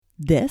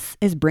This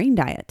is Brain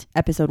Diet,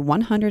 episode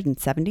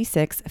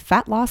 176,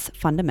 Fat Loss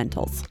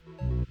Fundamentals.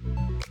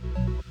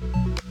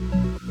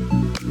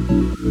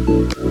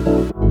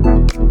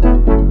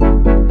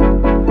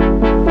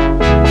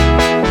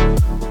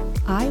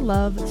 I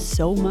love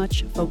so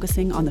much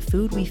focusing on the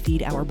food we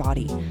feed our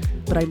body,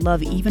 but I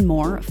love even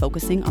more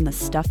focusing on the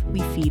stuff we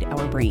feed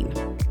our brain.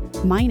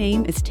 My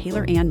name is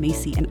Taylor Ann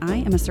Macy, and I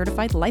am a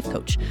certified life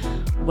coach.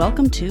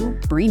 Welcome to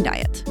Brain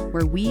Diet,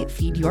 where we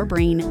feed your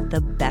brain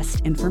the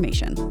best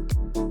information.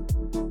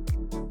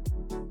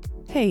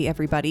 Hey,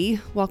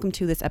 everybody. Welcome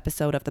to this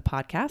episode of the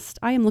podcast.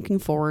 I am looking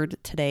forward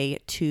today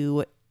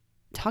to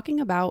talking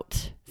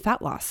about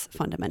fat loss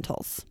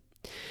fundamentals.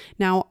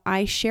 Now,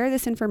 I share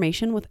this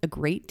information with a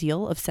great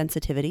deal of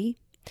sensitivity.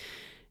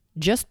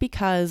 Just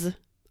because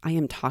I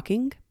am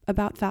talking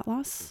about fat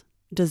loss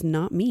does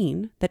not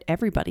mean that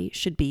everybody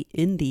should be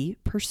in the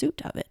pursuit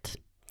of it.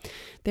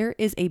 There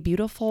is a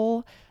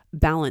beautiful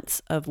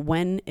balance of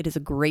when it is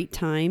a great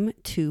time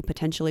to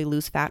potentially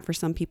lose fat for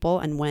some people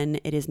and when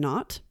it is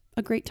not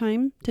a great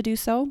time to do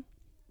so.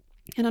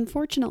 And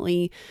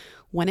unfortunately,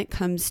 when it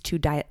comes to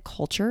diet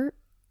culture,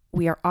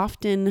 we are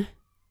often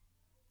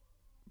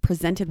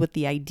presented with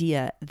the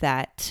idea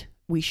that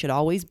we should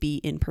always be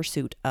in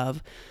pursuit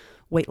of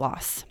weight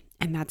loss.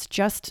 And that's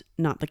just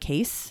not the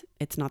case.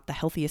 It's not the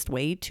healthiest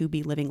way to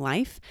be living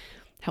life.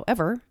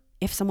 However,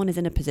 if someone is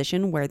in a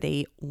position where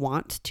they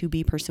want to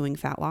be pursuing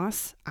fat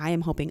loss, I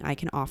am hoping I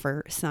can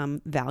offer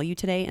some value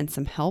today and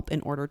some help in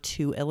order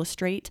to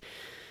illustrate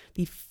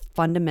the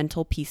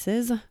fundamental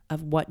pieces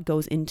of what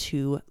goes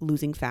into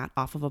losing fat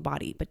off of a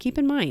body. But keep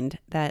in mind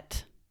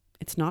that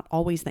it's not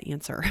always the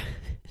answer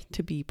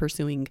to be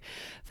pursuing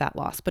fat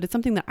loss, but it's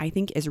something that I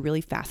think is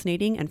really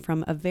fascinating. And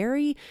from a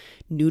very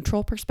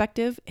neutral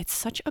perspective, it's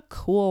such a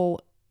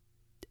cool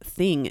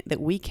thing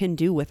that we can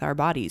do with our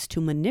bodies to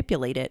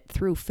manipulate it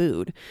through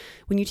food.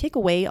 When you take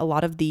away a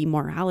lot of the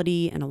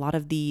morality and a lot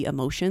of the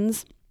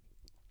emotions,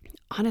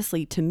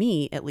 honestly, to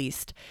me at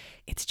least,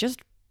 it's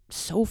just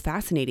so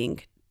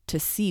fascinating to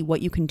see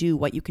what you can do,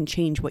 what you can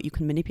change, what you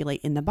can manipulate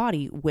in the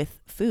body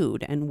with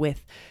food and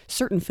with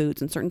certain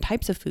foods and certain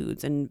types of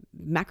foods and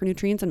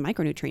macronutrients and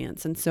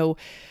micronutrients. And so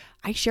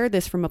I share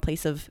this from a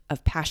place of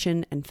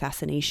passion and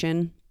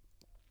fascination,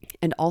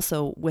 and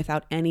also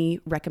without any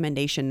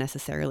recommendation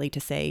necessarily to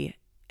say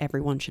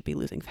everyone should be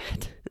losing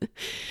fat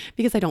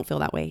because I don't feel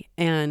that way.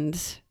 And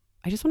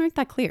I just want to make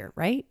that clear,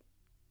 right?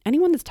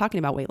 Anyone that's talking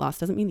about weight loss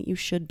doesn't mean that you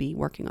should be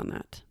working on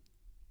that.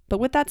 But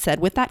with that said,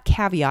 with that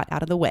caveat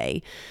out of the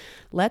way,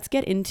 let's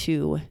get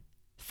into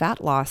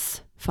fat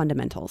loss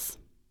fundamentals.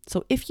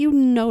 So if you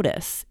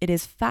notice, it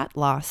is fat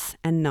loss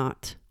and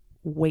not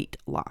weight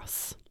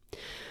loss.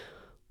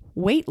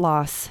 Weight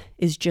loss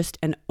is just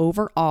an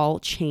overall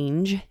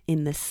change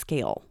in the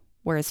scale,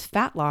 whereas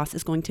fat loss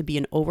is going to be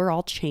an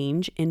overall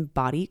change in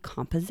body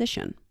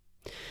composition.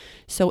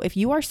 So if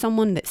you are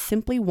someone that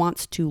simply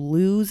wants to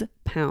lose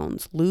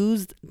pounds,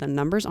 lose the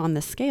numbers on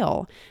the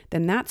scale,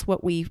 then that's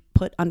what we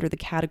put under the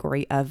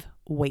category of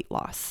weight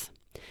loss.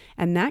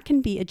 And that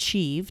can be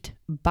achieved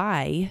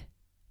by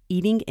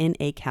eating in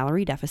a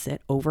calorie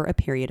deficit over a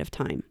period of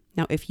time.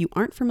 Now, if you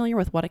aren't familiar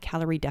with what a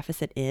calorie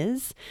deficit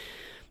is,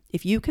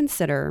 if you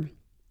consider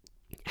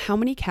how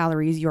many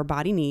calories your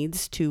body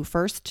needs to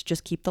first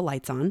just keep the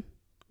lights on,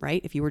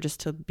 right? If you were just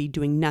to be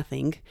doing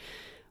nothing,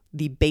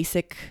 the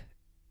basic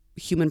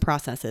human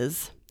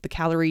processes, the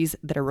calories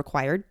that are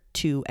required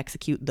to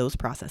execute those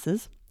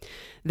processes,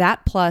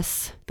 that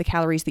plus the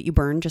calories that you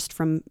burn just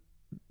from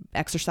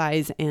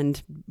exercise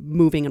and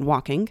moving and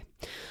walking,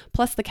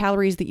 plus the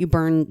calories that you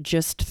burn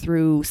just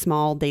through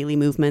small daily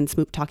movements,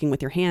 talking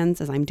with your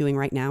hands, as I'm doing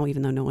right now,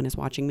 even though no one is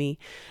watching me,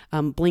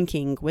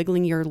 blinking,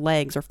 wiggling your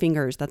legs or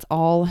fingers. Those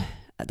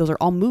are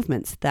all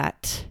movements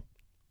that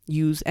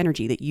use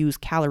energy, that use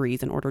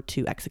calories in order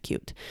to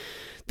execute.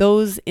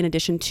 Those, in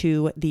addition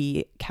to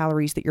the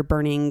calories that you're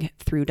burning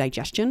through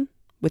digestion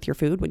with your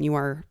food, when you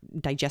are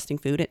digesting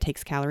food, it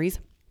takes calories.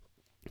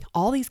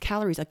 All these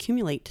calories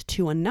accumulate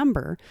to a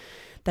number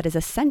that is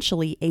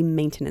essentially a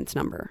maintenance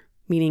number,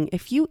 meaning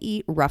if you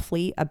eat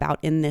roughly about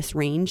in this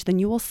range, then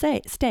you will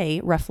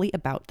stay roughly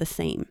about the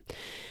same.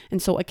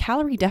 And so a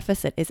calorie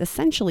deficit is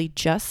essentially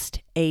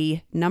just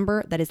a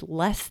number that is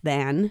less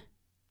than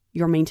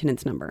your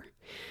maintenance number.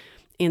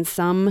 And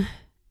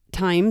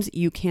sometimes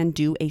you can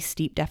do a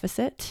steep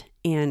deficit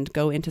and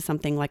go into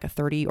something like a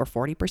 30 or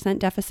 40%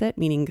 deficit,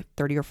 meaning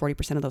 30 or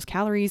 40% of those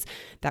calories.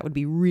 That would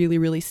be really,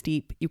 really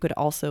steep. You could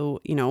also,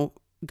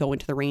 go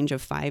into the range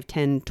of 5,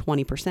 10,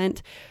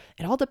 20%.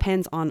 It all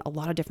depends on a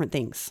lot of different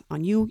things,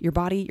 on you, your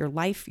body, your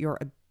life, your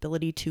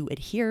ability to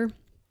adhere.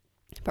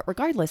 But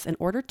regardless, in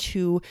order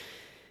to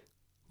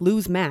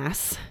lose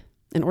mass,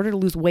 in order to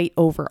lose weight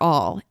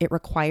overall, it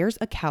requires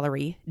a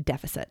calorie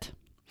deficit.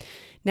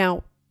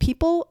 Now,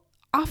 people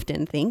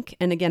often think,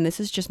 and again, this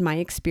is just my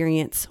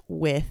experience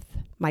with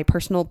my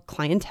personal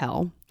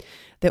clientele,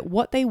 that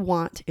what they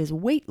want is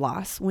weight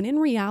loss, when in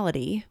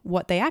reality,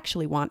 what they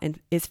actually want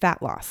is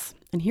fat loss.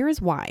 And here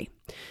is why.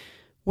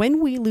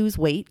 When we lose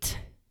weight,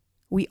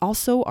 we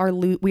also are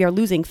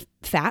losing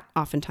fat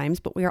oftentimes,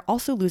 but we are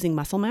also losing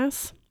muscle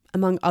mass,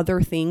 among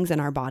other things in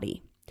our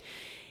body.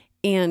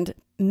 And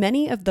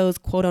many of those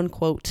quote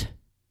unquote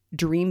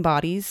dream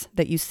bodies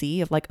that you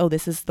see of like, oh,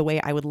 this is the way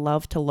I would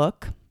love to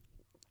look,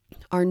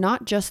 are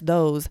not just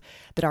those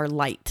that are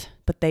light,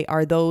 but they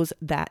are those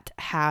that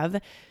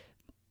have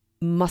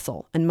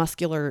muscle and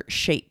muscular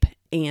shape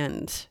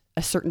and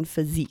a certain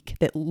physique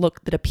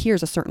that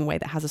appears a certain way,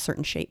 that has a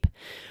certain shape.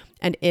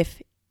 And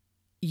if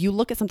you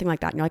look at something like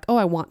that and you're like, oh,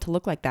 I want to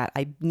look like that,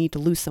 I need to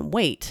lose some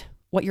weight,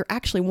 what you're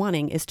actually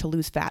wanting is to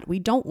lose fat. We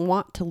don't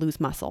want to lose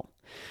muscle.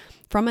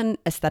 From an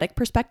aesthetic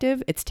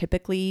perspective, it's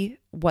typically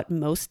what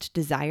most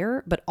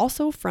desire, but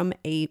also from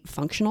a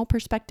functional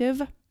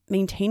perspective,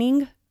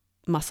 maintaining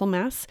muscle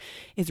mass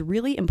is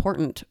really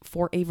important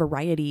for a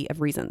variety of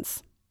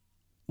reasons.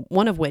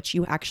 One of which,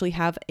 you actually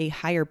have a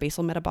higher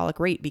basal metabolic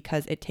rate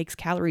because it takes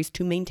calories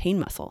to maintain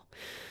muscle.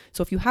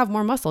 So if you have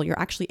more muscle, you're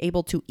actually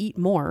able to eat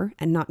more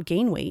and not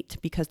gain weight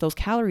because those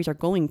calories are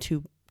going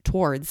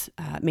towards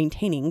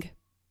maintaining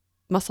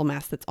muscle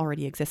mass that's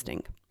already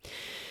existing.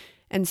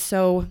 And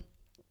so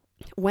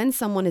when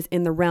someone is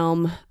in the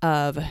realm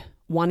of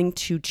wanting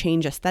to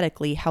change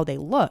aesthetically how they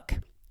look,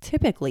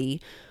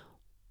 typically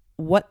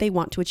what they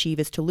want to achieve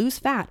is to lose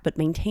fat, but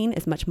maintain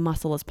as much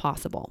muscle as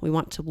possible. We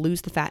want to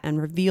lose the fat and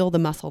reveal the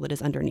muscle that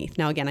is underneath.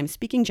 Now, again, I'm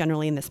speaking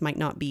generally, and this might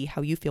not be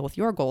how you feel with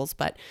your goals,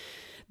 but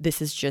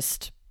this is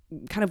just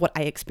kind of what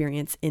I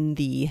experience in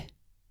the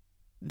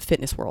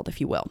fitness world, if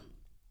you will.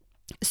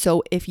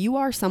 So if you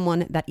are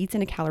someone that eats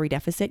in a calorie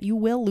deficit, you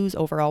will lose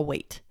overall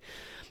weight.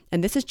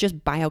 And this is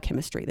just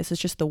biochemistry. This is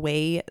just the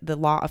way, the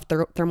law of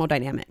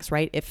thermodynamics,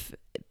 right?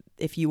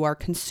 If you are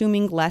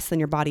consuming less than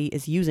your body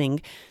is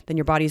using, then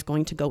your body is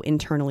going to go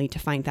internally to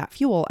find that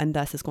fuel and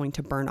thus is going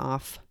to burn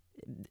off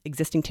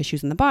existing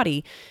tissues in the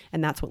body.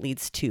 And that's what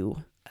leads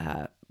to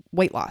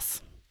weight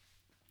loss.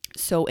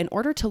 So in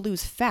order to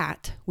lose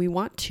fat, we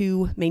want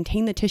to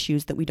maintain the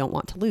tissues that we don't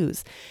want to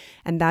lose.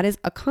 And that is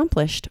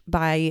accomplished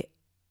by,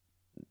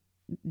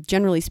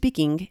 generally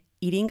speaking,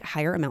 eating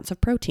higher amounts of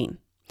protein.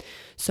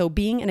 So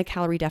being in a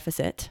calorie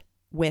deficit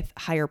with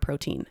higher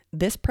protein,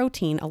 this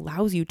protein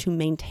allows you to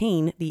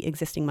maintain the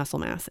existing muscle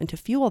mass and to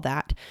fuel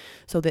that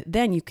so that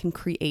then you can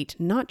create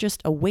not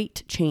just a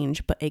weight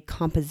change, but a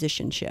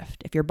composition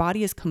shift. If your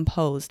body is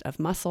composed of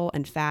muscle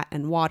and fat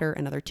and water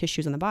and other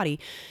tissues in the body,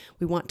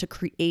 we want to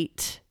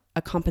create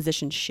a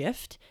composition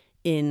shift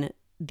in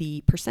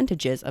the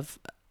percentages of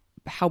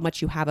how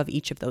much you have of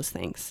each of those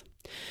things.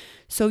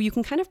 So you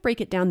can kind of break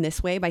it down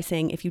this way by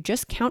saying if you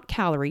just count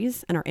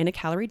calories and are in a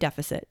calorie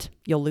deficit,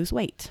 you'll lose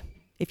weight.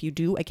 If you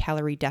do a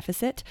calorie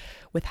deficit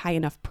with high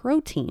enough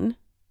protein,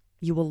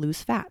 you will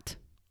lose fat.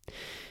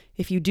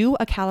 If you do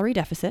a calorie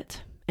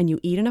deficit and you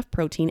eat enough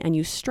protein and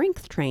you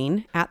strength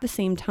train at the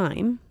same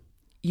time,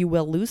 you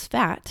will lose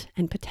fat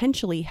and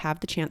potentially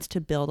have the chance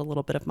to build a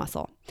little bit of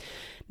muscle.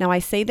 Now, I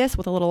say this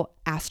with a little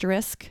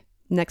asterisk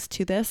next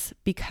to this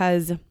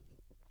because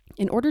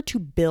in order to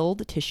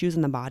build tissues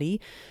in the body,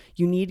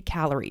 you need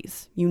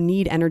calories. You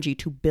need energy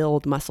to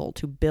build muscle,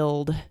 to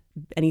build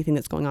anything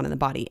that's going on in the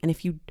body. And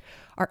if you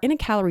are in a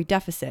calorie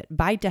deficit,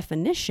 by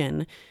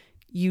definition,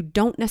 you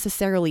don't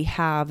necessarily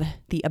have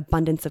the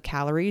abundance of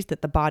calories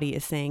that the body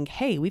is saying,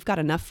 hey, we've got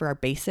enough for our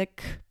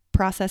basic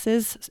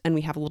processes and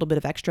we have a little bit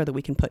of extra that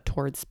we can put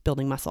towards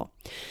building muscle.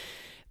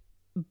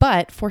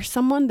 But for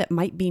someone that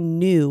might be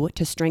new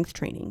to strength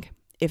training,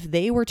 if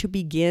they were to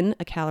begin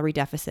a calorie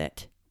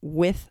deficit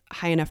with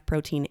high enough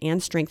protein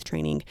and strength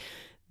training,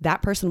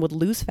 that person would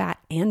lose fat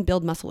and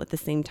build muscle at the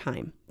same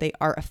time. They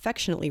are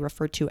affectionately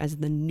referred to as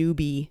the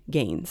newbie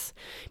gains,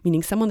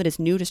 meaning someone that is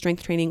new to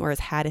strength training or has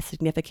had a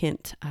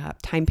significant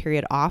time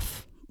period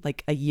off,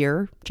 like a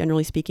year,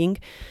 generally speaking,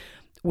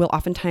 will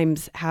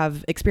oftentimes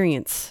have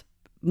experience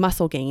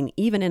muscle gain,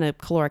 even in a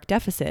caloric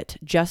deficit,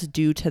 just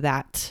due to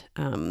that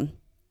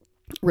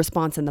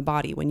response in the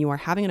body when you are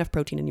having enough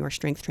protein and you are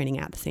strength training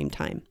at the same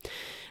time.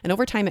 And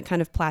over time, it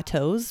kind of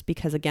plateaus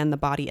because, again, the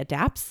body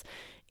adapts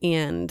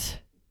and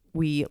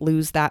we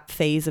lose that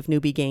phase of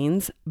newbie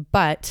gains.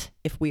 But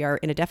if we are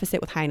in a deficit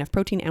with high enough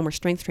protein and we're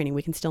strength training,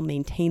 we can still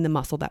maintain the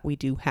muscle that we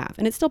do have.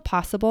 And it's still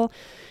possible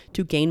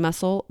to gain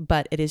muscle,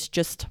 but it is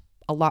just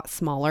a lot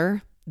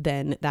smaller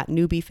than that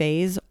newbie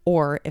phase,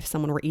 or if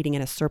someone were eating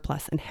in a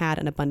surplus and had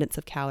an abundance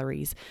of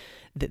calories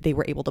that they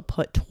were able to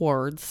put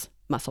towards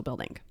muscle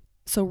building.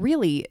 So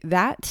really,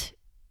 that,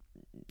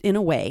 in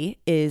a way,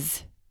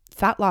 is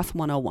Fat Loss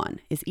 101,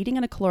 is eating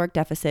in a caloric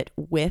deficit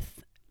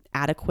with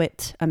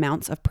adequate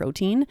amounts of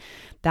protein.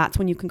 That's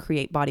when you can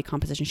create body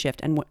composition shift.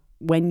 And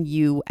when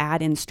you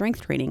add in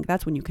strength training,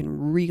 that's when you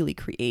can really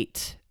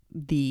create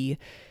the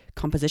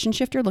composition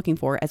shift you're looking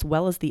for, as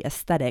well as the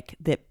aesthetic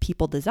that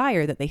people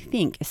desire that they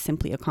think is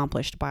simply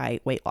accomplished by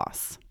weight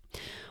loss.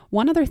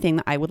 One other thing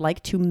that I would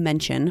like to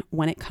mention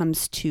when it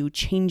comes to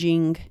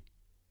changing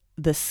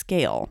the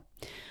scale,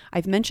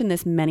 I've mentioned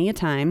this many a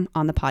time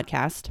on the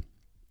podcast,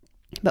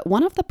 but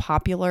one of the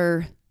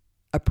popular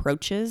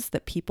approaches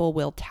that people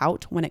will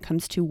tout when it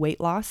comes to weight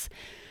loss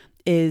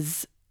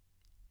is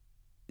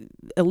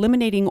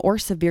eliminating or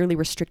severely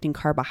restricting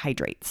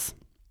carbohydrates.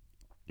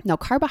 Now,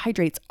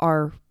 carbohydrates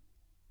are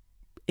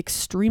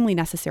extremely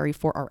necessary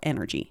for our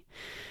energy.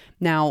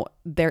 Now,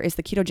 there is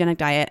the ketogenic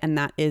diet, and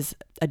that is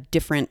a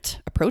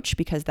different approach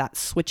because that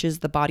switches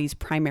the body's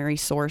primary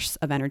source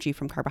of energy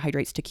from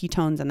carbohydrates to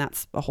ketones, and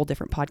that's a whole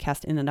different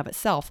podcast in and of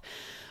itself.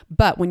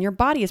 But when your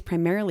body is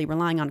primarily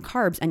relying on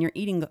carbs and you're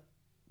eating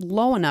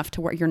low enough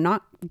to where you're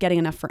not getting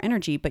enough for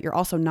energy, but you're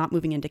also not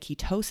moving into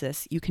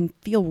ketosis, you can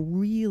feel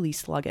really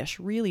sluggish,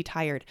 really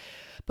tired.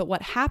 But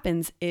what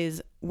happens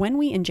is when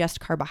we ingest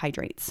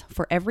carbohydrates,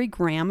 for every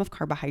gram of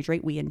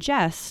carbohydrate we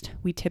ingest,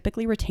 we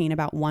typically retain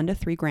about 3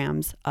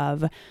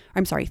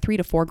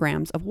 to 4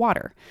 grams of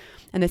water.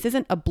 And this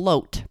isn't a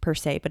bloat per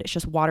se, but it's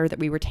just water that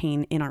we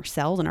retain in our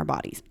cells and our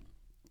bodies.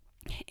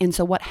 And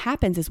so what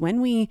happens is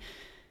when we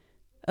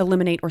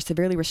eliminate or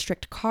severely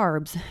restrict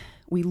carbs,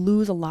 we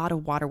lose a lot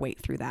of water weight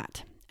through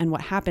that. And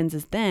what happens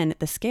is then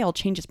the scale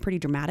changes pretty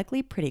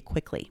dramatically, pretty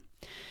quickly.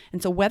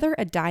 And so whether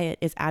a diet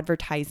is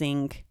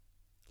advertising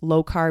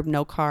low carb,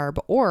 no carb,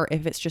 or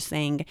if it's just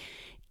saying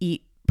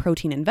eat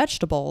protein and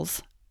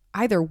vegetables,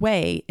 either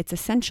way, it's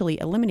essentially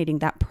eliminating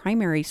that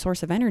primary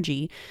source of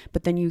energy.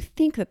 But then you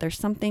think that there's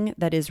something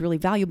that is really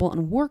valuable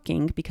and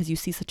working because you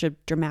see such a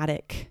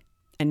dramatic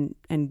and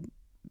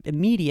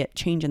immediate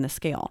change in the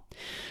scale.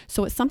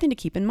 So it's something to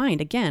keep in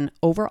mind. Again,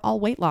 overall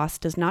weight loss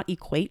does not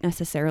equate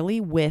necessarily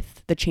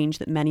with the change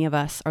that many of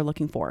us are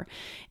looking for.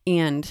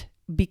 And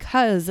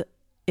because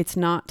it's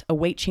not a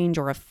weight change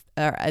or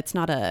it's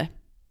not a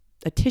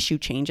tissue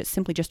change, it's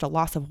simply just a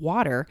loss of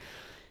water.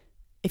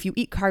 If you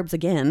eat carbs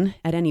again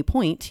at any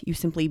point, you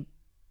simply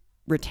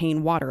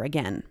retain water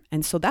again.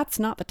 And so that's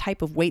not the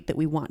type of weight that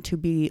we want to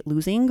be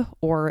losing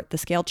or the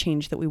scale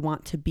change that we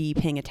want to be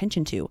paying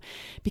attention to,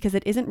 because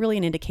it isn't really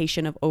an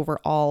indication of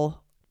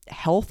overall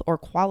health or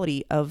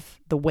quality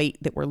of the weight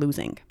that we're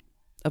losing,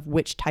 of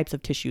which types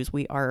of tissues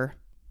we are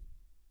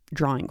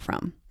drawing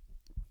from.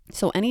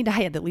 So any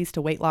diet that leads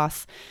to weight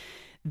loss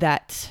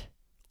that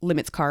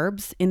limits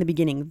carbs in the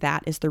beginning,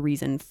 that is the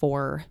reason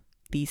for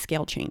the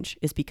scale change,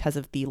 is because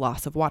of the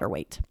loss of water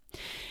weight.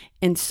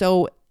 And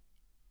so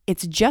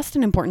it's just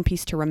an important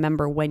piece to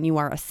remember when you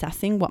are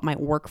assessing what might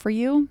work for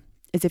you,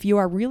 is if you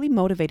are really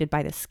motivated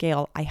by the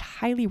scale, I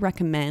highly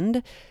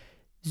recommend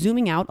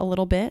zooming out a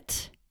little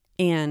bit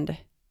and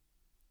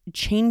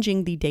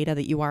changing the data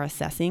that you are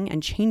assessing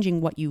and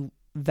changing what you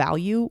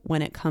value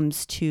when it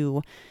comes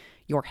to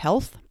your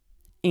health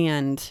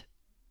and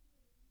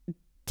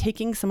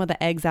taking some of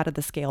the eggs out of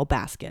the scale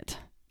basket,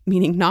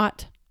 meaning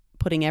not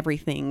putting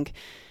everything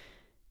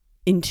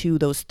into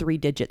those 3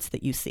 digits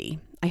that you see.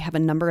 I have a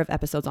number of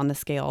episodes on the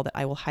scale that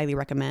I will highly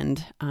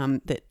recommend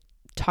that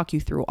talk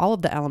you through all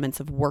of the elements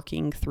of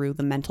working through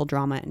the mental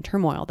drama and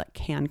turmoil that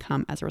can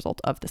come as a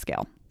result of the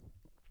scale.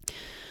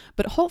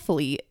 But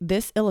hopefully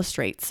this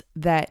illustrates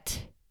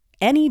that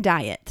any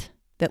diet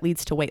that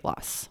leads to weight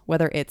loss,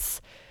 whether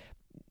it's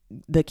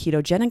the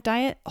ketogenic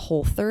diet,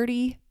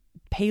 Whole30,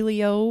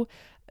 paleo,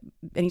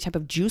 any type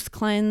of juice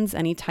cleanse,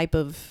 any type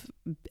of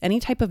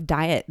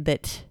diet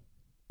that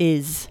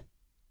is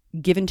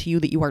given to you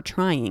that you are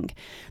trying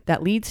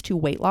that leads to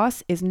weight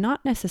loss, is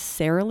not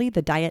necessarily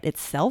the diet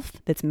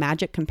itself that's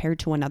magic compared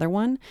to another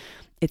one.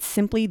 It's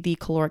simply the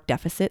caloric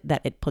deficit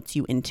that it puts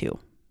you into.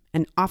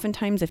 And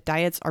oftentimes, if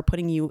diets are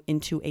putting you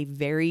into a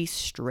very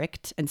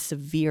strict and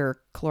severe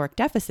caloric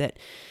deficit,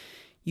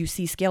 you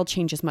see scale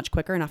changes much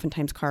quicker, and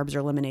oftentimes carbs are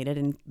eliminated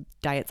in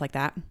diets like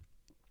that.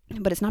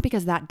 But it's not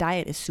because that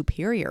diet is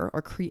superior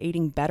or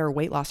creating better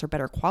weight loss or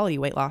better quality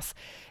weight loss.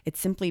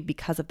 It's simply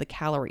because of the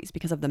calories,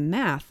 because of the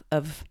math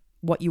of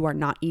what you are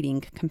not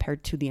eating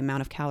compared to the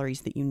amount of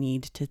calories that you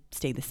need to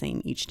stay the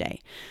same each day.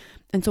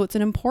 And so it's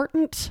an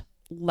important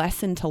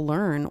lesson to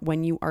learn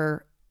when you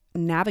are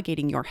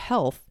navigating your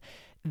health,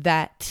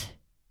 that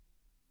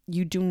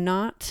you do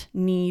not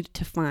need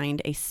to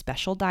find a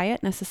special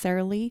diet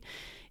necessarily.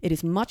 It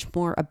is much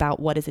more about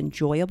what is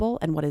enjoyable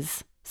and what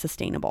is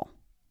sustainable.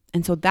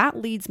 And so that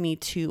leads me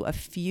to a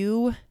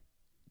few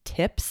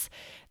tips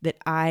that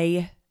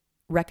I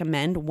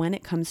recommend when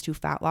it comes to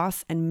fat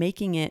loss and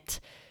making it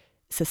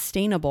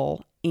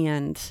sustainable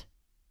and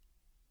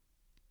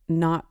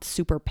not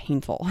super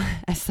painful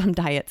as some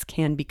diets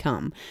can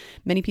become.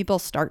 Many people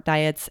start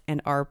diets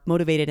and are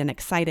motivated and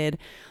excited,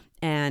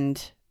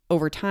 and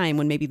over time,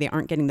 when maybe they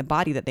aren't getting the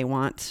body that they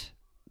want,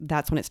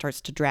 that's when it starts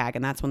to drag,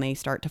 and that's when they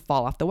start to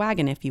fall off the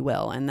wagon, if you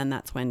will, and then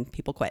that's when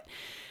people quit.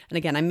 And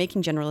again, I'm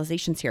making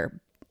generalizations here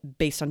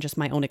based on just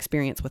my own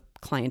experience with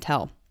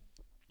clientele.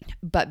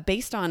 But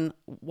based on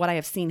what I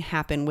have seen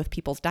happen with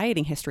people's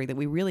dieting history that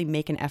we really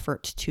make an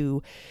effort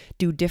to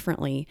do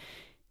differently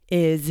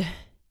is,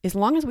 as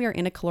long as we are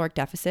in a caloric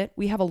deficit,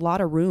 we have a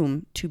lot of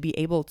room to be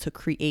able to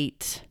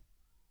create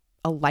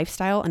a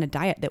lifestyle and a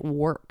diet that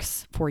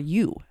works for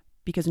you,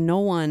 because no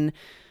one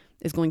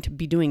is going to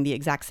be doing the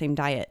exact same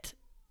diet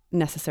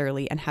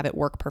necessarily and have it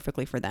work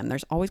perfectly for them.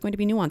 There's always going to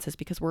be nuances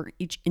because we're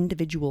each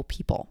individual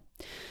people.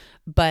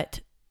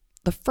 But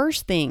the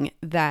first thing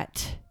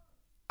that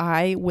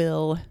I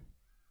will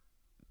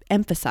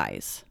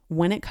emphasize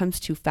when it comes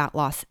to fat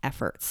loss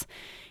efforts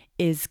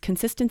is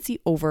consistency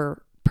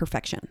over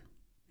perfection.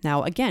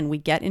 Now, again, we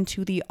get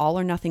into the all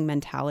or nothing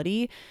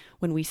mentality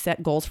when we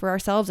set goals for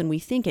ourselves and we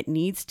think it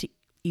needs to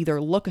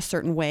either look a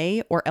certain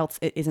way or else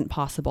it isn't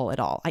possible at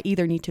all. I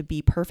either need to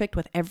be perfect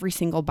with every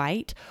single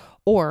bite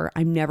or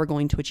I'm never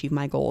going to achieve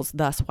my goals,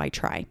 thus why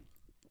try?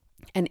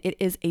 And it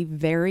is a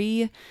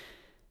very,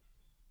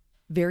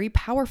 very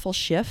powerful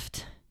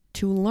shift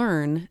to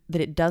learn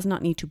that it does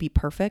not need to be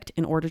perfect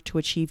in order to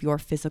achieve your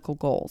physical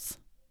goals.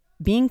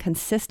 Being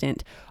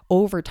consistent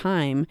over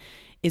time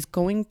is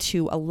going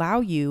to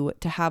allow you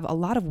to have a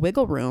lot of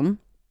wiggle room,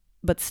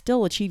 but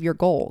still achieve your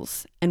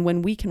goals. And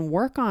when we can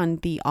work on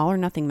the all or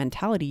nothing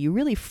mentality, you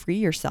really free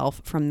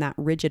yourself from that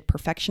rigid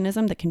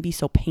perfectionism that can be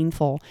so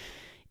painful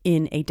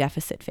in a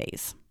deficit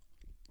phase.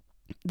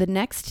 The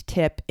next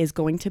tip is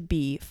going to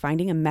be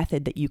finding a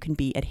method that you can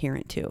be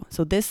adherent to.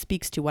 So this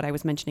speaks to what I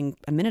was mentioning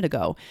a minute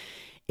ago,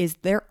 is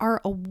there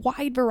are a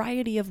wide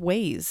variety of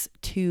ways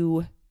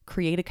to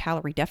create a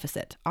calorie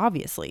deficit.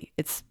 Obviously,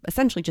 it's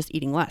essentially just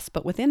eating less,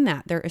 but within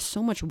that, there is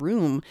so much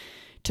room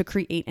to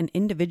create an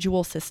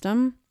individual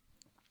system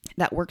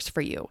that works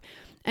for you.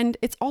 And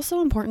it's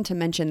also important to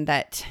mention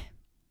that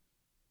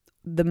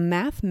the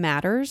math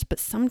matters, but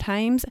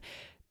sometimes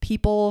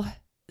people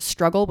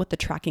struggle with the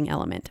tracking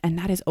element, and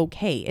that is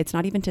okay. It's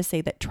not even to say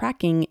that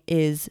tracking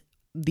is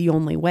the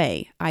only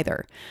way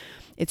either.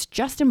 It's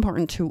just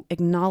important to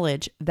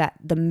acknowledge that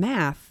the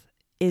math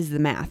is the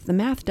math. The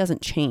math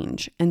doesn't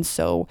change. And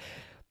so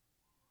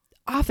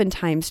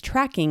oftentimes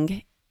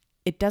tracking,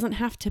 it doesn't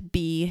have to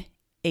be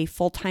a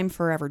full-time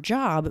forever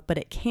job, but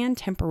it can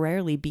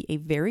temporarily be a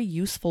very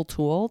useful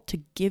tool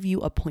to give you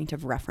a point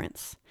of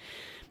reference.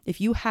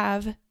 If you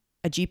have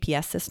a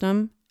GPS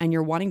system and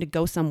you're wanting to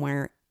go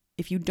somewhere,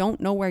 if you don't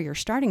know where you're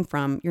starting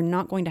from, you're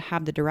not going to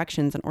have the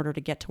directions in order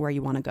to get to where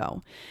you want to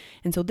go.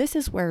 And so this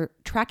is where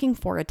tracking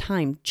for a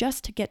time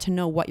just to get to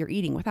know what you're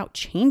eating without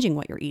changing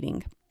what you're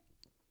eating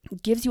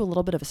gives you a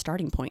little bit of a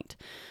starting point,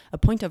 a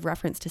point of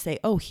reference to say,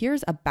 oh,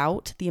 here's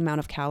about the amount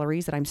of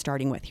calories that I'm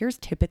starting with. Here's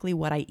typically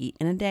what I eat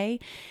in a day.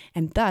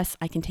 And thus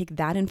I can take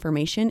that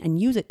information and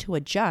use it to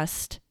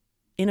adjust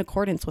in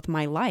accordance with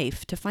my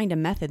life to find a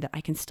method that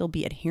I can still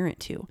be adherent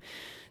to.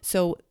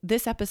 So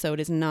this episode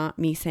is not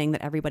me saying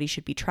that everybody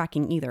should be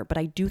tracking either, but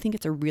I do think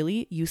it's a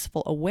really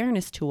useful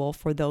awareness tool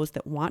for those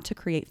that want to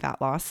create fat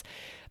loss,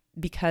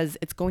 because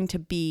it's going to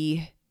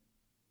be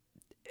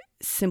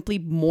simply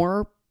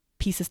more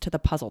pieces to the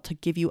puzzle to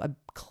give you a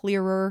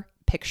clearer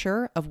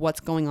picture of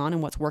what's going on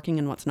and what's working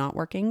and what's not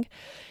working.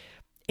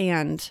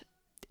 And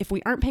if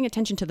we aren't paying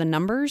attention to the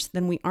numbers,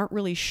 then we aren't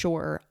really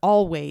sure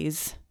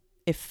always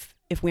if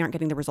we aren't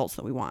getting the results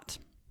that we want.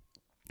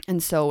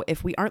 And so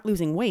if we aren't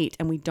losing weight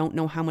and we don't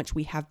know how much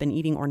we have been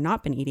eating or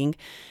not been eating,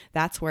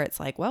 that's where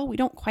it's like, well, we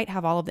don't quite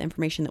have all of the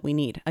information that we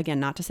need. Again,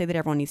 not to say that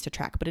everyone needs to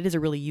track, but it is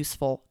a really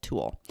useful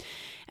tool.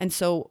 And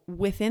so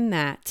within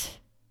that,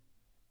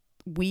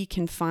 we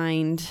can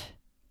find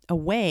a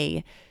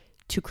way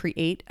to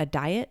create a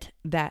diet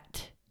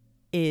that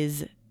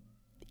is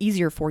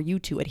easier for you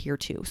to adhere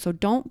to. So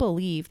don't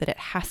believe that it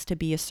has to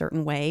be a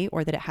certain way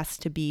or that it has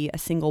to be a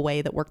single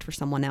way that worked for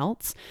someone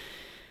else,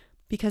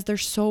 because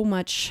there's so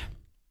much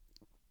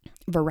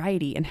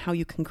variety in how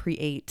you can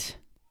create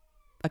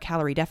a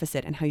calorie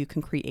deficit and how you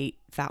can create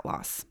fat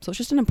loss. So it's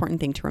just an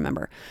important thing to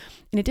remember.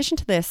 In addition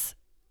to this,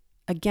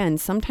 again,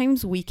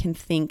 sometimes we can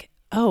think,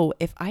 oh,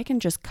 if I can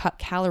just cut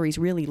calories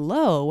really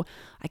low,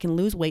 I can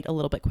lose weight a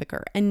little bit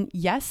quicker. And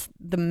yes,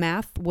 the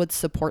math would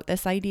support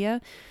this idea,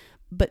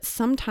 but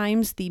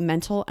sometimes the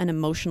mental and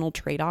emotional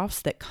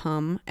trade-offs that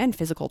come and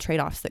physical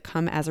trade-offs that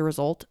come as a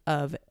result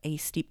of a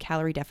steep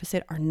calorie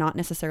deficit are not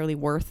necessarily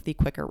worth the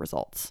quicker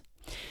results.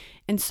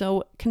 And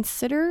so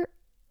consider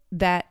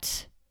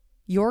that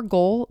your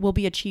goal will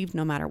be achieved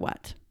no matter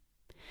what.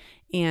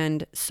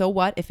 And so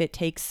what if it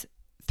takes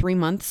 3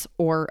 months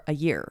or a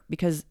year?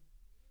 Because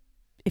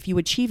if you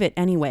achieve it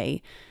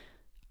anyway,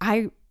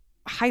 I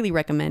highly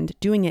recommend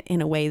doing it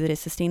in a way that is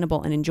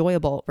sustainable and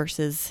enjoyable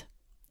versus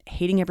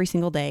hating every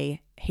single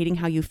day, hating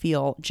how you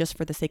feel just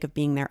for the sake of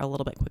being there a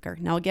little bit quicker.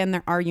 Now, again,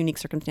 there are unique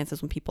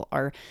circumstances when people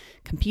are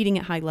competing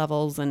at high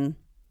levels and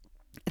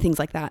things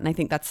like that. And I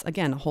think that's,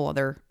 again, a whole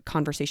other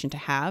conversation to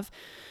have.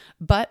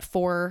 But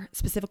for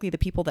specifically the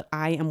people that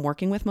I am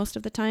working with most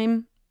of the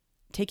time,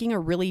 taking a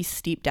really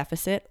steep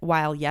deficit,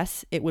 while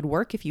yes, it would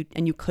work if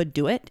you could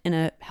do it in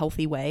a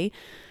healthy way,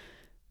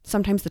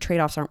 sometimes the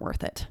trade-offs aren't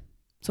worth it.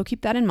 So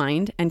keep that in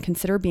mind and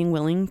consider being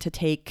willing to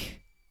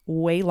take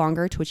way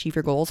longer to achieve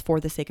your goals for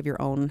the sake of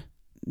your own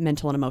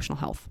mental and emotional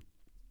health.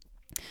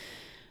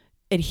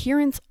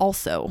 Adherence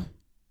also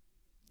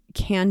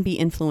can be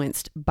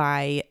influenced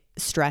by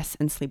stress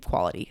and sleep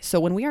quality. So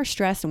when we are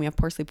stressed and we have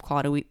poor sleep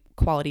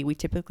quality, we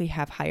typically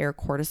have higher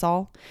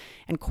cortisol.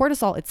 And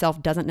cortisol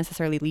itself doesn't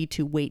necessarily lead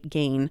to weight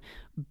gain,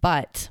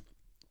 but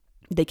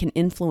they can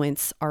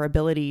influence our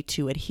ability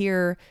to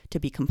adhere, to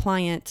be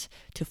compliant,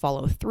 to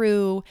follow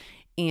through.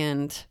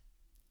 And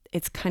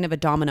it's kind of a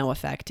domino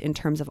effect in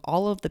terms of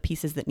all of the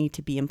pieces that need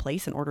to be in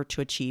place in order to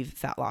achieve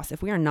fat loss.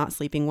 If we are not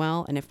sleeping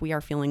well and if we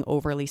are feeling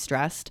overly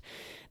stressed,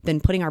 then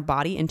putting our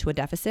body into a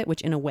deficit,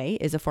 which in a way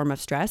is a form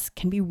of stress,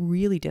 can be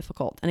really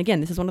difficult. And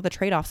again, this is one of the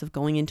trade-offs of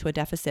going into a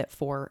deficit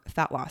for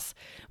fat loss,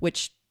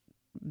 which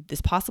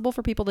is possible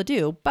for people to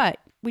do, but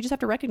we just have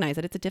to recognize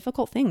that it's a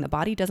difficult thing. The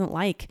body doesn't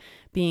like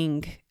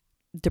being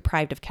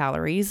deprived of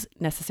calories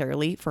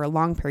necessarily for a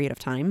long period of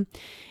time.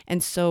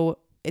 And so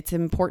it's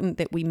important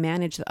that we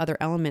manage the other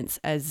elements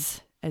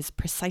as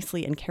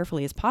precisely and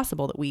carefully as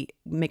possible, that we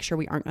make sure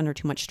we aren't under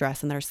too much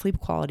stress and that our sleep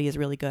quality is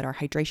really good, our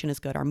hydration is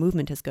good, our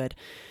movement is good.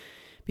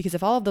 Because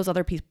if all of those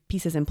other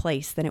pieces in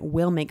place, then it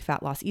will make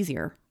fat loss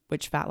easier,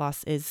 which fat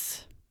loss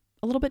is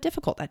a little bit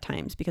difficult at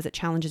times because it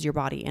challenges your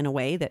body in a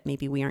way that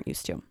maybe we aren't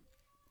used to.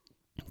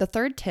 The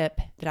third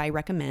tip that I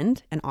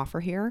recommend and offer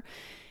here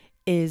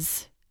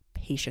is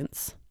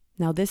patience.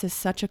 Now, this is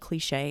such a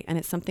cliche and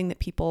it's something that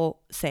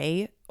people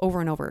say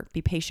over and over,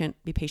 be patient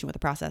with the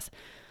process,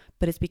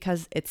 but it's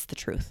because it's the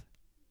truth.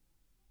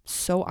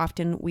 So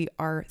often we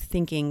are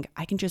thinking,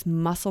 I can just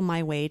muscle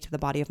my way to the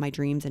body of my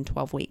dreams in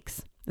 12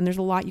 weeks. And there's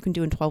a lot you can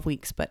do in 12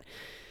 weeks, but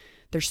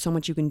there's so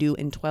much you can do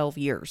in 12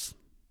 years,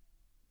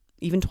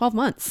 even 12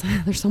 months.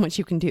 There's so much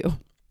you can do.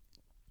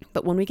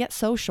 But when we get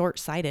so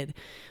short-sighted,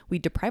 we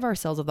deprive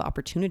ourselves of the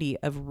opportunity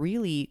of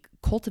really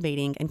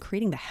cultivating and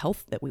creating the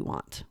health that we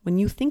want. When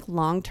you think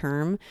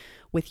long-term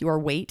with your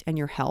weight and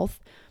your health,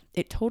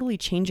 it totally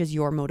changes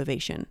your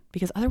motivation,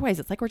 because otherwise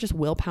it's like we're just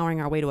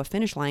willpowering our way to a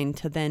finish line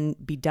to then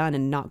be done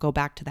and not go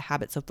back to the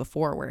habits of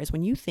before. Whereas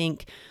when you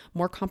think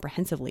more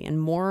comprehensively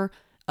and more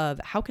of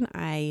how can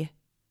I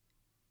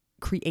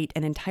create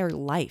an entire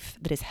life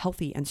that is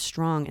healthy and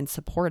strong and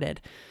supported,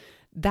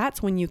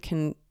 that's when you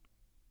can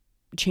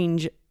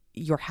change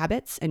your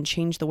habits and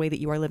change the way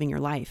that you are living your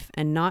life,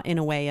 and not in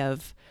a way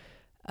of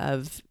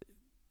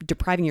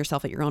depriving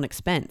yourself at your own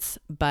expense,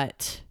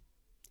 but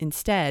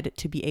instead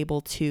to be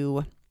able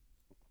to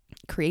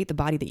create the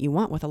body that you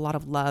want with a lot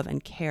of love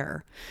and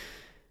care.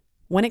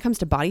 When it comes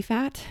to body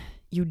fat,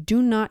 you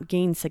do not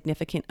gain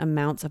significant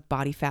amounts of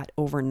body fat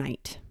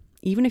overnight.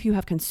 Even if you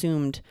have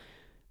consumed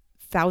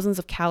thousands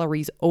of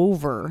calories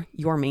over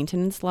your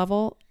maintenance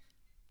level,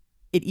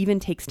 it even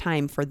takes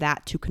time for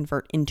that to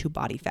convert into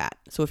body fat.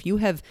 So if you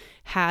have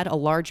had a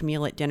large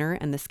meal at dinner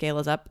and the scale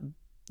is up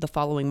the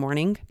following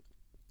morning,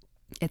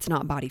 it's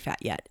not body fat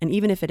yet. And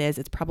even if it is,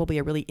 it's probably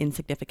a really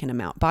insignificant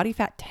amount. Body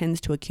fat tends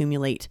to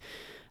accumulate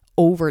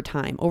over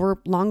time, over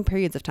long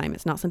periods of time.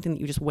 It's not something that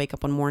you just wake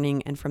up one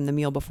morning and from the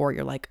meal before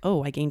you're like,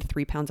 oh, I gained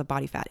 3 pounds of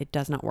body fat. It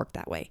does not work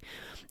that way.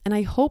 And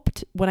I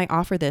hoped when I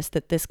offer this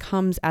that this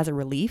comes as a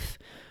relief,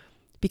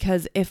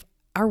 because if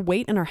our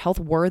weight and our health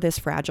were this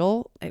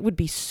fragile, it would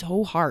be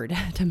so hard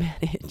to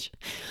manage.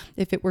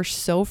 If it were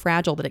so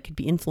fragile that it could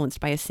be influenced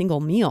by a single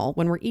meal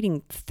when we're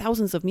eating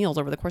thousands of meals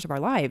over the course of our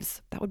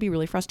lives, that would be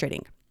really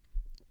frustrating.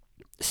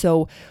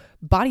 So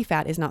body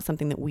fat is not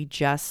something that we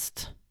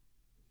just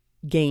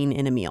gain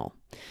in a meal.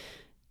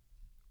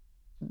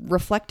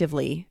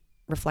 Reflectively,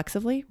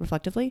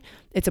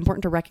 it's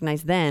important to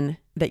recognize then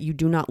that you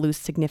do not lose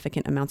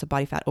significant amounts of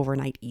body fat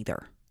overnight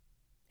either.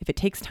 If it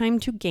takes time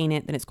to gain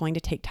it, then it's going to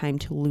take time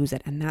to lose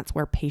it. And that's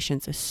where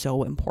patience is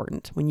so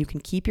important. When you can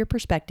keep your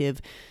perspective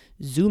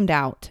zoomed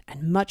out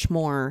and much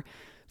more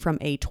from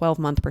a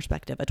 12-month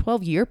perspective, a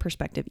 12-year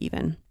perspective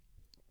even,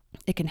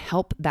 it can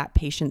help that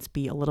patience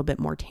be a little bit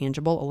more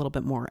tangible, a little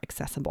bit more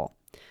accessible.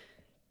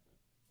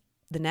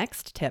 The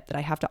next tip that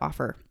I have to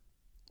offer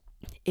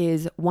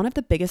is one of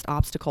the biggest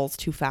obstacles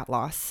to fat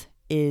loss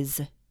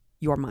is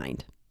your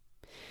mind.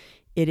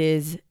 It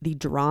is the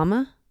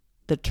drama,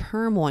 the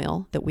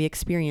turmoil that we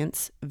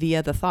experience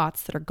via the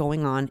thoughts that are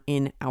going on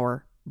in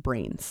our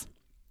brains.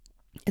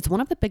 It's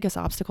one of the biggest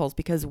obstacles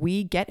because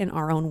we get in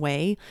our own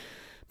way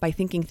by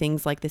thinking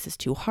things like, this is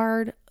too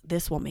hard,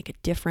 this won't make a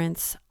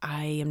difference,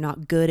 I am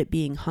not good at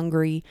being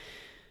hungry.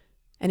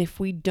 And if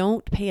we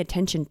don't pay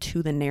attention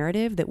to the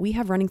narrative that we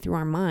have running through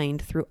our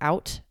mind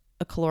throughout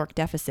a caloric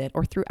deficit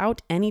or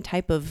throughout any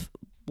type of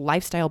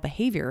lifestyle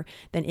behavior,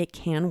 then it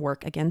can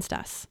work against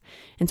us.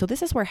 And so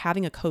this is where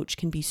having a coach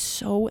can be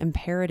so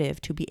imperative,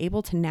 to be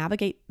able to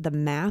navigate the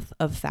math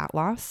of fat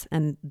loss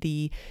and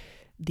the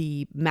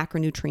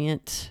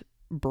macronutrient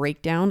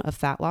breakdown of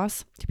fat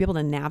loss. To be able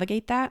to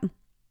navigate that,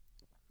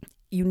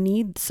 you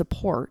need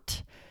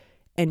support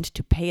and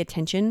to pay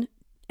attention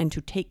and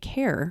to take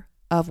care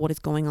of what is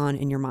going on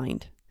in your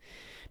mind.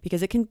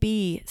 Because it can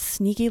be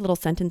sneaky little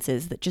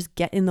sentences that just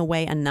get in the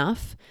way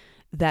enough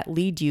that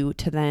lead you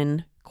to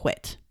then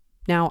quit.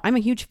 Now, I'm a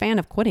huge fan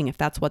of quitting if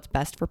that's what's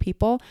best for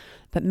people,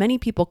 but many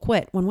people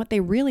quit when what they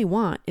really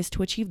want is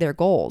to achieve their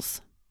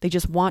goals. They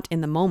just want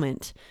in the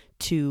moment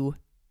to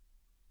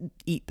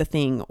eat the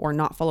thing or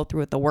not follow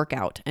through with the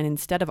workout. And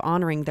instead of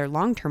honoring their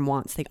long-term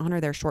wants, they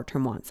honor their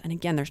short-term wants. And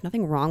again, there's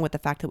nothing wrong with the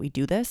fact that we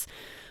do this,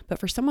 but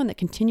for someone that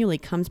continually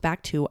comes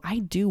back to, I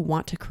do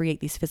want to create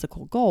these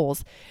physical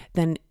goals,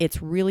 then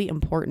it's really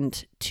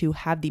important to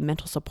have the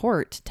mental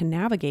support to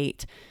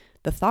navigate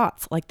the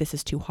thoughts like this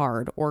is too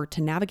hard, or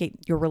to navigate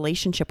your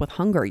relationship with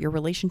hunger, your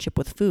relationship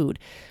with food.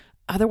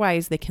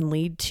 Otherwise, they can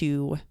lead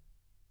to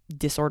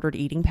disordered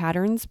eating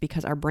patterns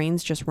because our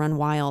brains just run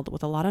wild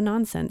with a lot of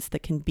nonsense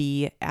that can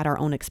be at our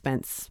own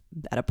expense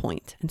at a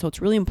point. And so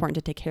it's really important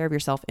to take care of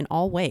yourself in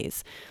all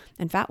ways.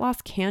 And fat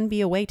loss can be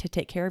a way to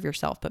take care of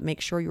yourself, but make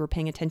sure you are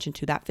paying attention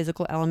to that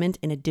physical element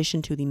in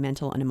addition to the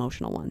mental and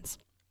emotional ones.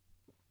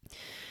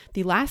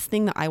 The last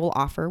thing that I will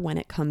offer when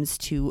it comes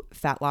to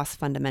fat loss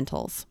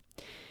fundamentals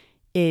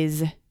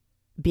is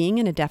being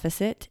in a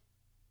deficit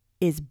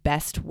is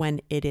best when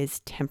it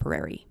is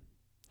temporary.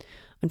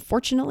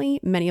 Unfortunately,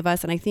 many of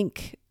us, and I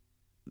think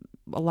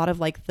a lot of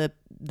like the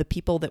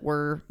people that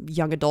were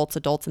young adults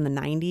in the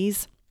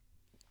 90s,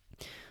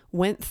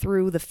 went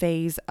through the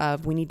phase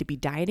of we need to be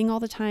dieting all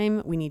the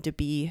time. We need to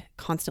be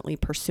constantly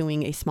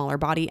pursuing a smaller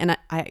body. And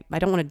I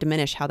don't want to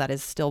diminish how that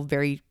is still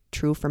very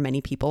true for many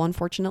people,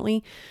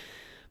 unfortunately.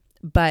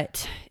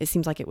 But it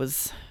seems like it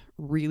was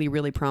really,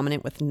 really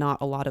prominent with not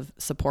a lot of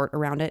support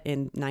around it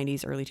in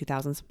 90s, early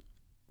 2000s.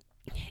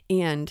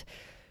 And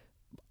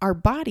our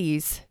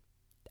bodies,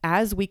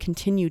 as we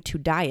continue to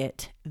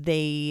diet,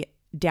 they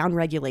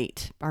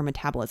downregulate our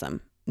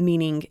metabolism.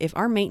 Meaning if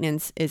our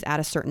maintenance is at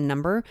a certain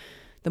number,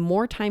 the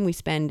more time we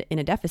spend in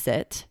a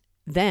deficit,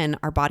 then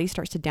our body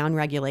starts to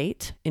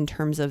downregulate in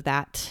terms of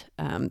that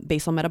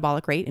basal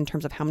metabolic rate, in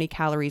terms of how many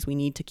calories we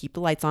need to keep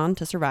the lights on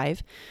to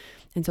survive.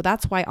 And so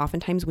that's why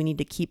oftentimes we need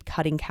to keep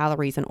cutting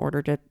calories in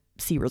order to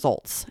see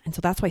results. And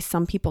so that's why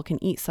some people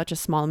can eat such a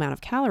small amount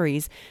of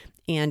calories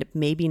and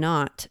maybe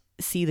not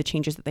see the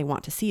changes that they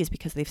want to see, is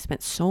because they've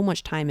spent so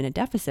much time in a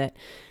deficit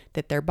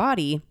that their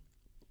body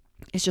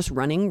is just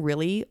running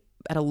really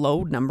at a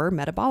low number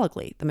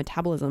metabolically. The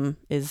metabolism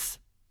is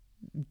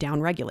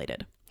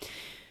downregulated.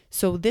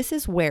 So this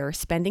is where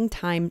spending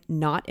time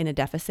not in a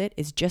deficit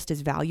is just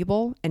as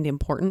valuable and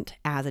important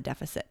as a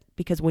deficit.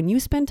 Because when you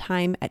spend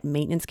time at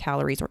maintenance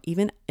calories or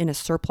even in a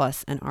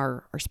surplus and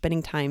are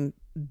spending time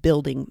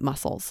building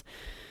muscles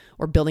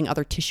or building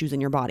other tissues in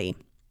your body,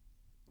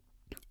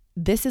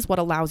 this is what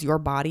allows your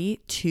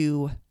body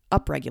to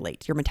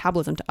upregulate, your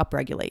metabolism to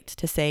upregulate,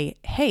 to say,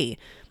 hey,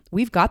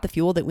 we've got the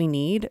fuel that we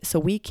need, so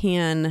we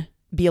can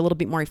be a little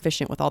bit more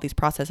efficient with all these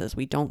processes.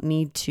 We don't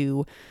need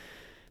to,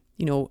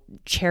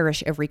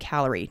 cherish every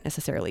calorie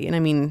necessarily. And I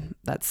mean,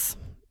 that's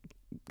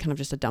kind of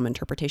just a dumb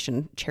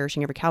interpretation,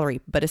 cherishing every calorie.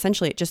 But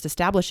essentially, it just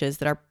establishes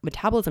that our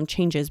metabolism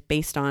changes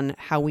based on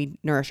how we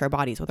nourish our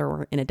bodies, whether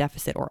we're in a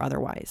deficit or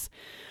otherwise.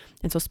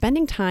 And so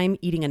spending time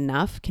eating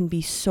enough can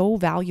be so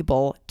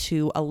valuable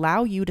to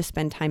allow you to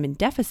spend time in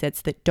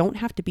deficits that don't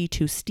have to be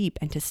too steep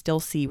and to still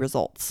see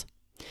results.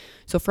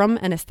 So from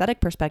an aesthetic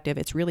perspective,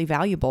 it's really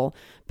valuable.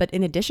 But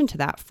in addition to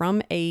that,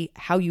 from a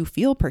how you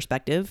feel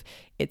perspective,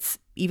 it's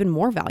even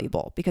more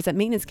valuable, because at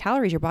maintenance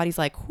calories, your body's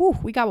like, whew,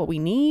 we got what we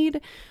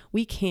need.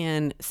 We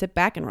can sit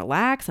back and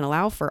relax and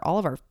allow for all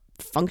of our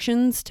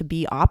functions to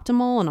be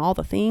optimal and all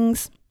the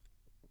things.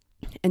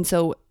 And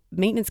so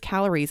maintenance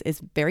calories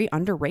is very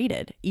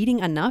underrated. Eating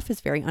enough is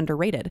very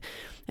underrated.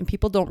 And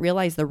people don't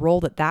realize the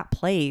role that that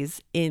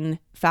plays in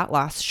fat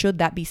loss, should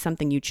that be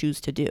something you choose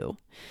to do.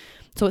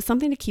 So it's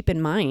something to keep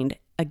in mind,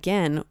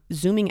 again,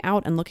 zooming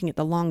out and looking at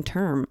the long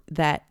term,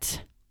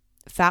 that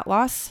fat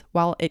loss,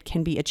 while it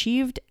can be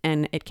achieved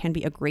and it can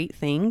be a great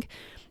thing,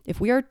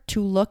 if we are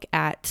to look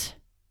at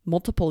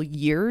multiple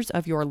years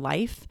of your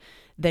life,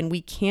 then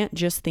we can't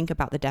just think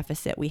about the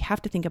deficit. We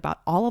have to think about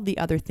all of the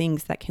other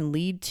things that can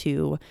lead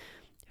to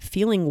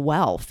feeling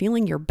well,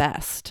 feeling your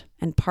best.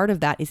 And part of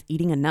that is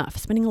eating enough,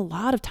 spending a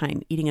lot of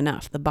time eating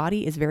enough. The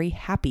body is very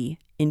happy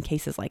in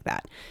cases like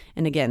that.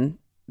 And again,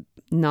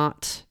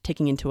 not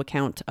taking into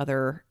account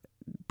other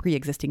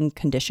pre-existing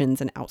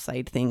conditions and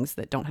outside things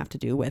that don't have to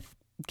do with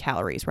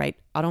calories, right?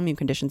 Autoimmune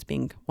conditions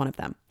being one of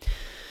them.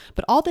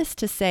 But all this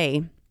to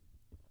say,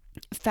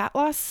 fat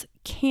loss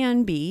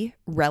can be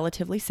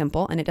relatively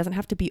simple and it doesn't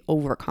have to be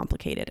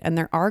overcomplicated. And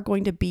there are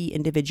going to be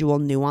individual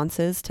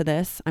nuances to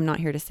this. I'm not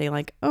here to say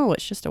like, oh,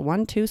 it's just a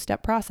 1-2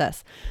 step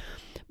process.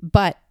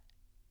 But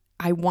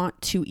I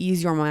want to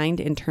ease your mind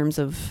in terms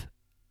of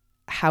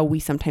how we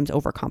sometimes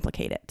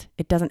overcomplicate it.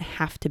 It doesn't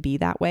have to be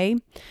that way.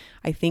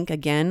 I think,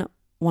 again,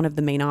 one of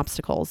the main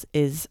obstacles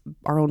is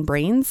our own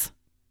brains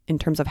in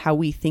terms of how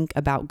we think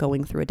about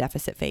going through a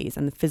deficit phase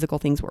and the physical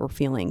things we're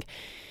feeling.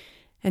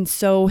 And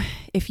so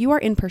if you are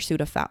in pursuit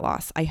of fat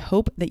loss, I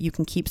hope that you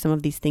can keep some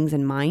of these things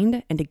in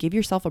mind and to give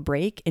yourself a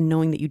break in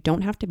knowing that you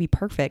don't have to be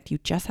perfect. You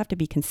just have to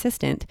be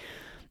consistent,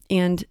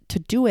 and to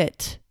do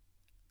it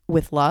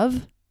with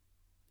love,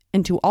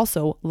 and to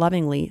also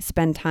lovingly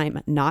spend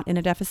time not in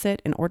a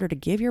deficit in order to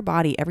give your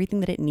body everything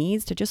that it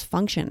needs to just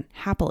function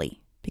happily.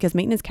 Because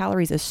maintenance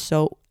calories is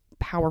so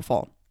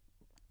powerful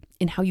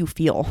in how you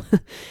feel.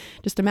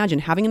 Just imagine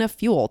having enough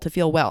fuel to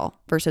feel well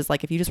versus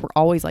like if you just were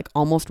always like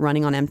almost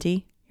running on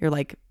empty, you're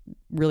like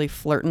really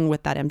flirting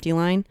with that empty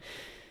line.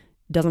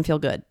 Doesn't feel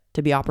good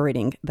to be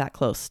operating that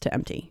close to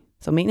empty.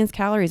 So maintenance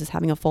calories is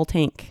having a full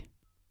tank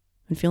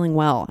and feeling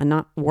well and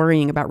not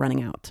worrying about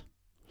running out.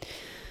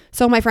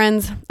 So my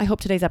friends, I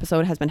hope today's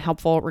episode has been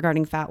helpful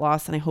regarding fat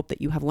loss, and I hope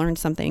that you have learned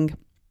something.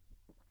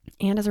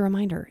 And as a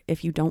reminder,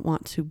 if you don't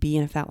want to be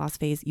in a fat loss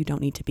phase, you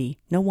don't need to be.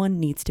 No one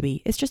needs to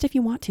be. It's just if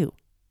you want to,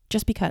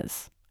 just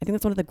because. I think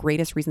that's one of the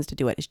greatest reasons to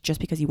do it, is just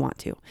because you want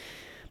to.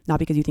 Not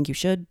because you think you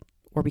should,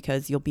 or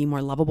because you'll be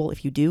more lovable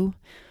if you do.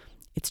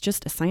 It's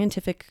just a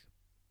scientific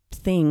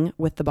thing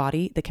with the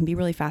body that can be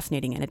really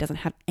fascinating, and it doesn't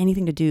have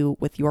anything to do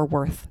with your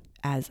worth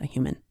as a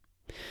human.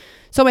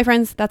 So my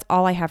friends, that's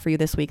all I have for you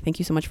this week. Thank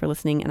you so much for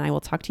listening, and I will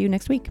talk to you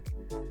next week.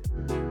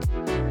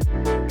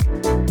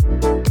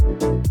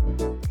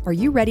 Are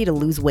you ready to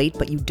lose weight,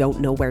 but you don't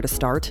know where to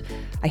start?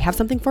 I have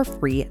something for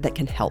free that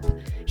can help.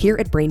 Here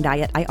at Brain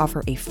Diet, I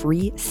offer a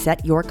free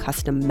Set Your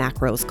Custom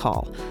Macros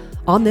call.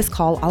 On this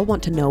call, I'll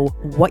want to know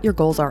what your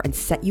goals are and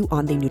set you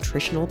on the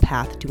nutritional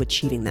path to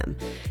achieving them.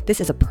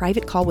 This is a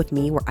private call with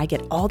me where I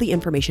get all the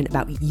information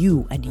about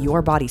you and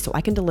your body so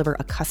I can deliver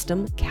a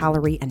custom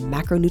calorie and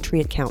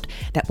macronutrient count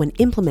that, when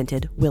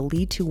implemented, will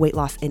lead to weight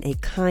loss in a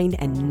kind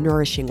and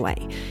nourishing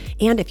way.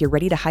 And if you're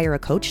ready to hire a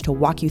coach to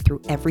walk you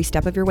through every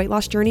step of your weight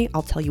loss journey,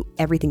 I'll tell you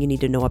everything you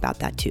need to know about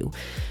that too.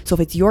 So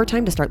if it's your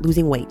time to start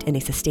losing weight in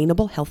a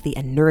sustainable, healthy,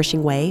 and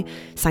nourishing way,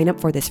 sign up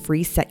for this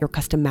free Set Your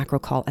Custom Macro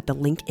call at the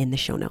link in the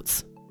show notes.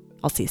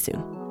 I'll see you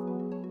soon.